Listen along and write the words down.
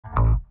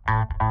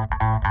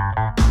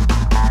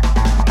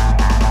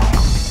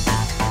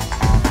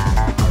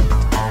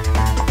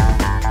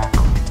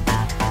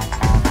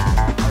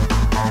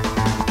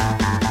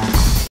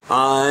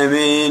I'm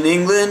in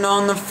England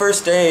on the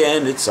first day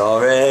and it's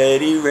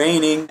already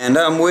raining, and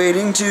I'm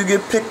waiting to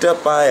get picked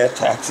up by a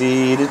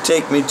taxi to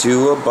take me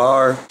to a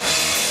bar.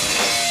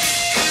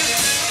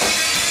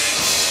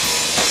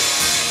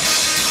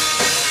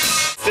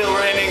 Still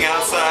raining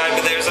outside,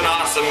 but there's an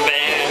awesome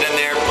band and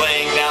they're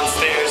playing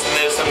downstairs, and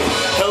there's some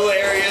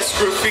hilarious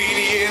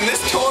graffiti in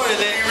this tour.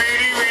 They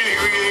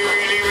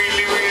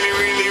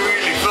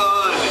really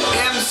fun.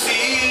 MC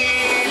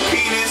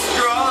penis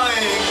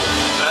drawing.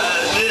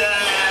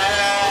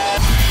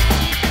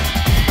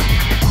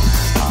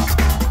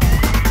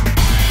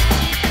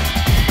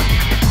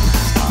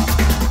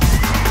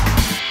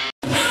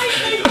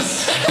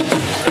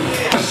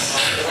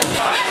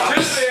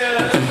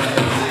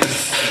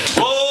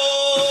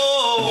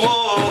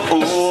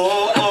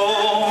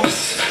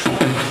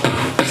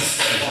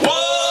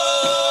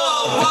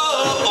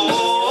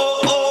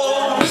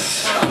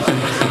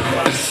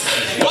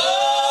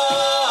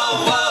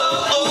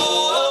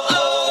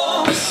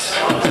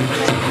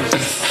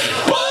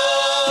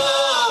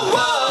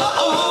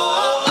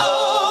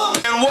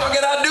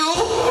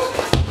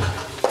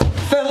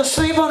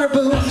 Asleep on her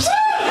boobs.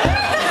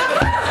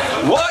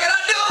 What can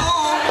I do?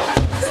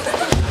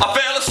 I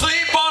fell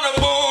asleep on her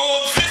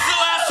boobs. This is the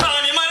last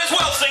time, you might as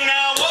well sing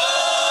now.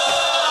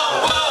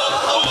 Whoa, whoa,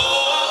 whoa,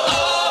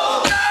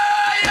 whoa.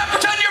 Yeah,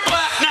 pretend you're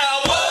black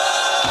now. Whoa,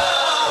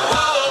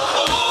 whoa,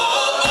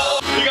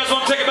 whoa, whoa. You guys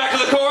want to take it back to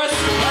the chorus?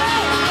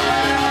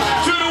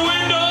 To the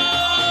window,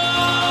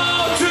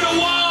 to the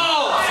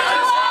wall.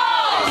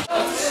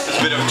 There's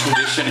a bit of a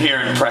tradition here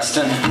in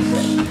Preston,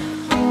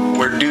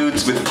 where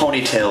dudes with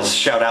ponytails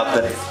shout out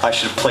that I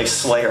should play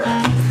Slayer.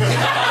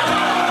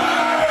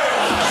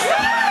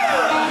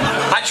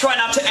 I try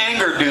not to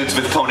anger dudes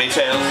with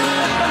ponytails,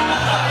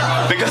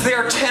 because they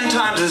are 10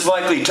 times as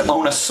likely to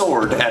own a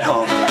sword at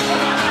home.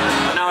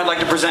 Now I'd like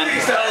to present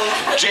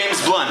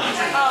James Blunt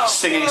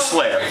singing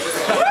Slayer.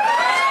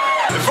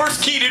 The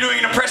first key to doing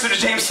an impression of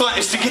James Blunt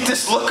is to get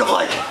this look of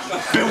like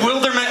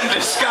bewilderment and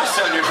disgust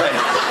on your face.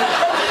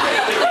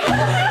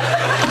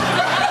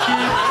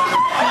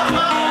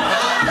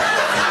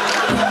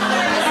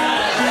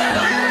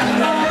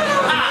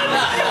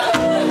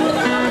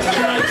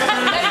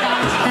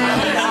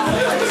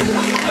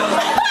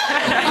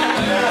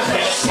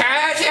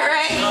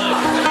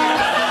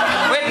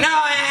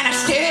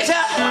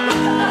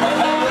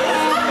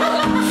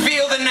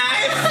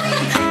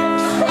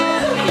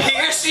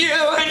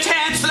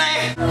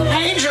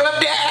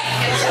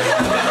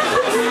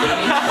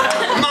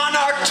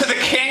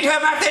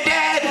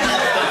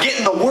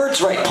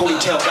 Right,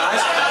 ponytail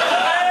guys.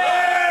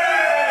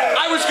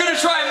 I was gonna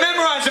try and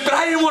memorize it, but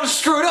I didn't want to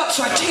screw it up,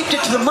 so I taped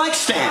it to the mic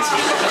stand.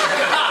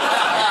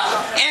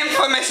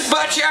 Infamous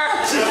butcher,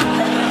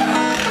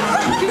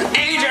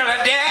 angel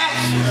of death.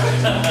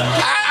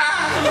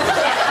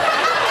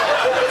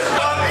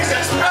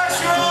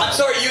 I'm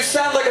sorry, you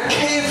sound like a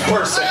cave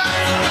person.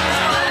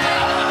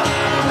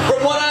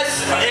 From what I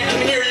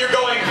can hear, you're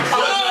going.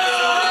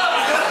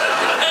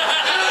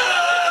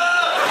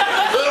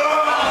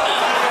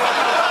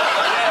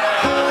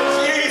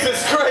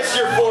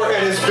 Your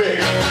forehead is big.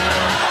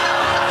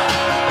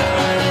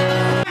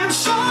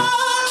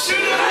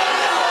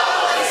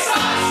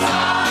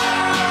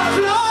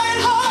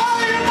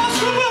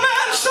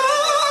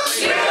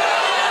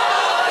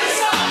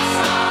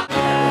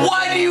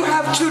 Why do you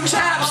have 2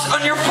 taps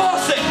on your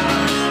faucet?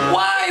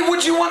 Why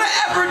would you want to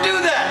ever do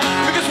that?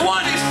 Because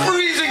one is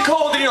freezing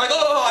cold and you're like,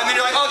 oh, and then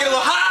you're like, I'll get a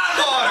little hot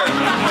water.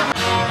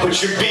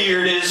 But your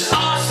beard is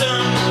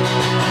awesome,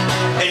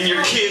 and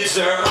your kids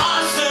are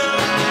awesome.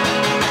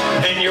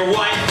 And your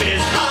wife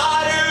is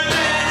hotter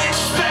than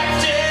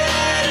expected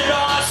and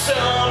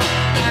awesome.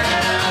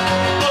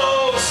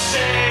 Oh,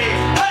 say,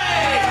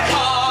 hey,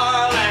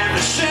 Carl and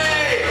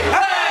Shay,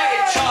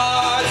 hey,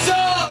 Charles.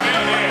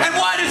 And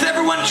why does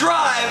everyone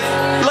drive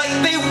like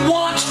they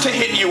want to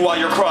hit you while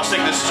you're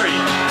crossing the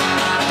street?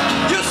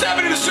 You'll step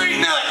into the street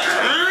and they're like,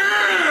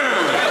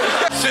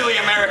 silly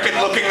American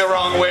looking the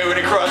wrong way when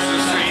he crosses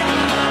the street.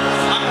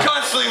 I'm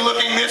constantly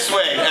looking this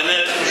way, and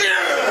then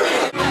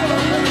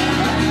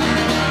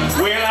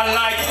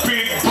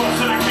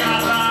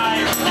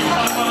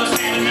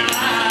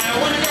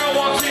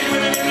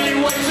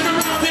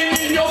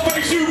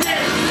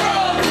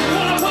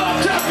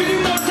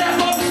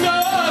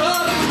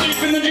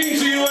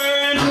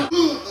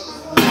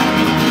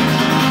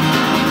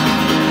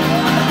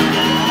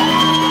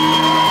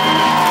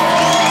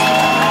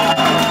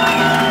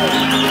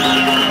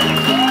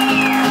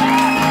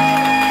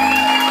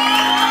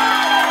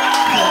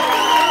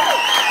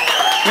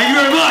thank you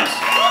very much.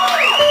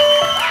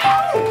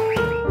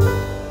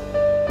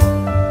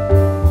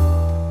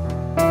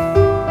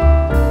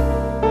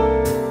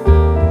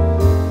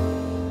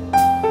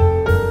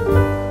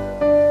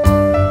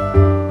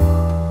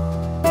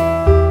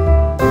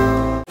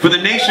 For the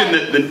nation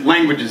that the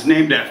language is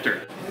named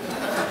after,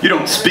 you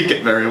don't speak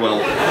it very well.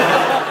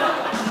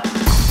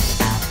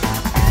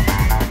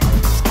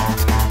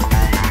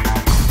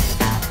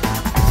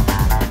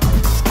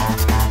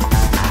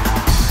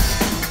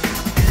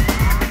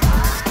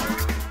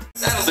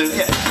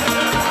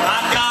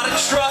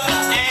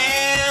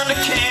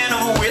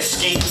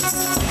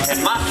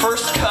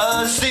 first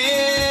cousin.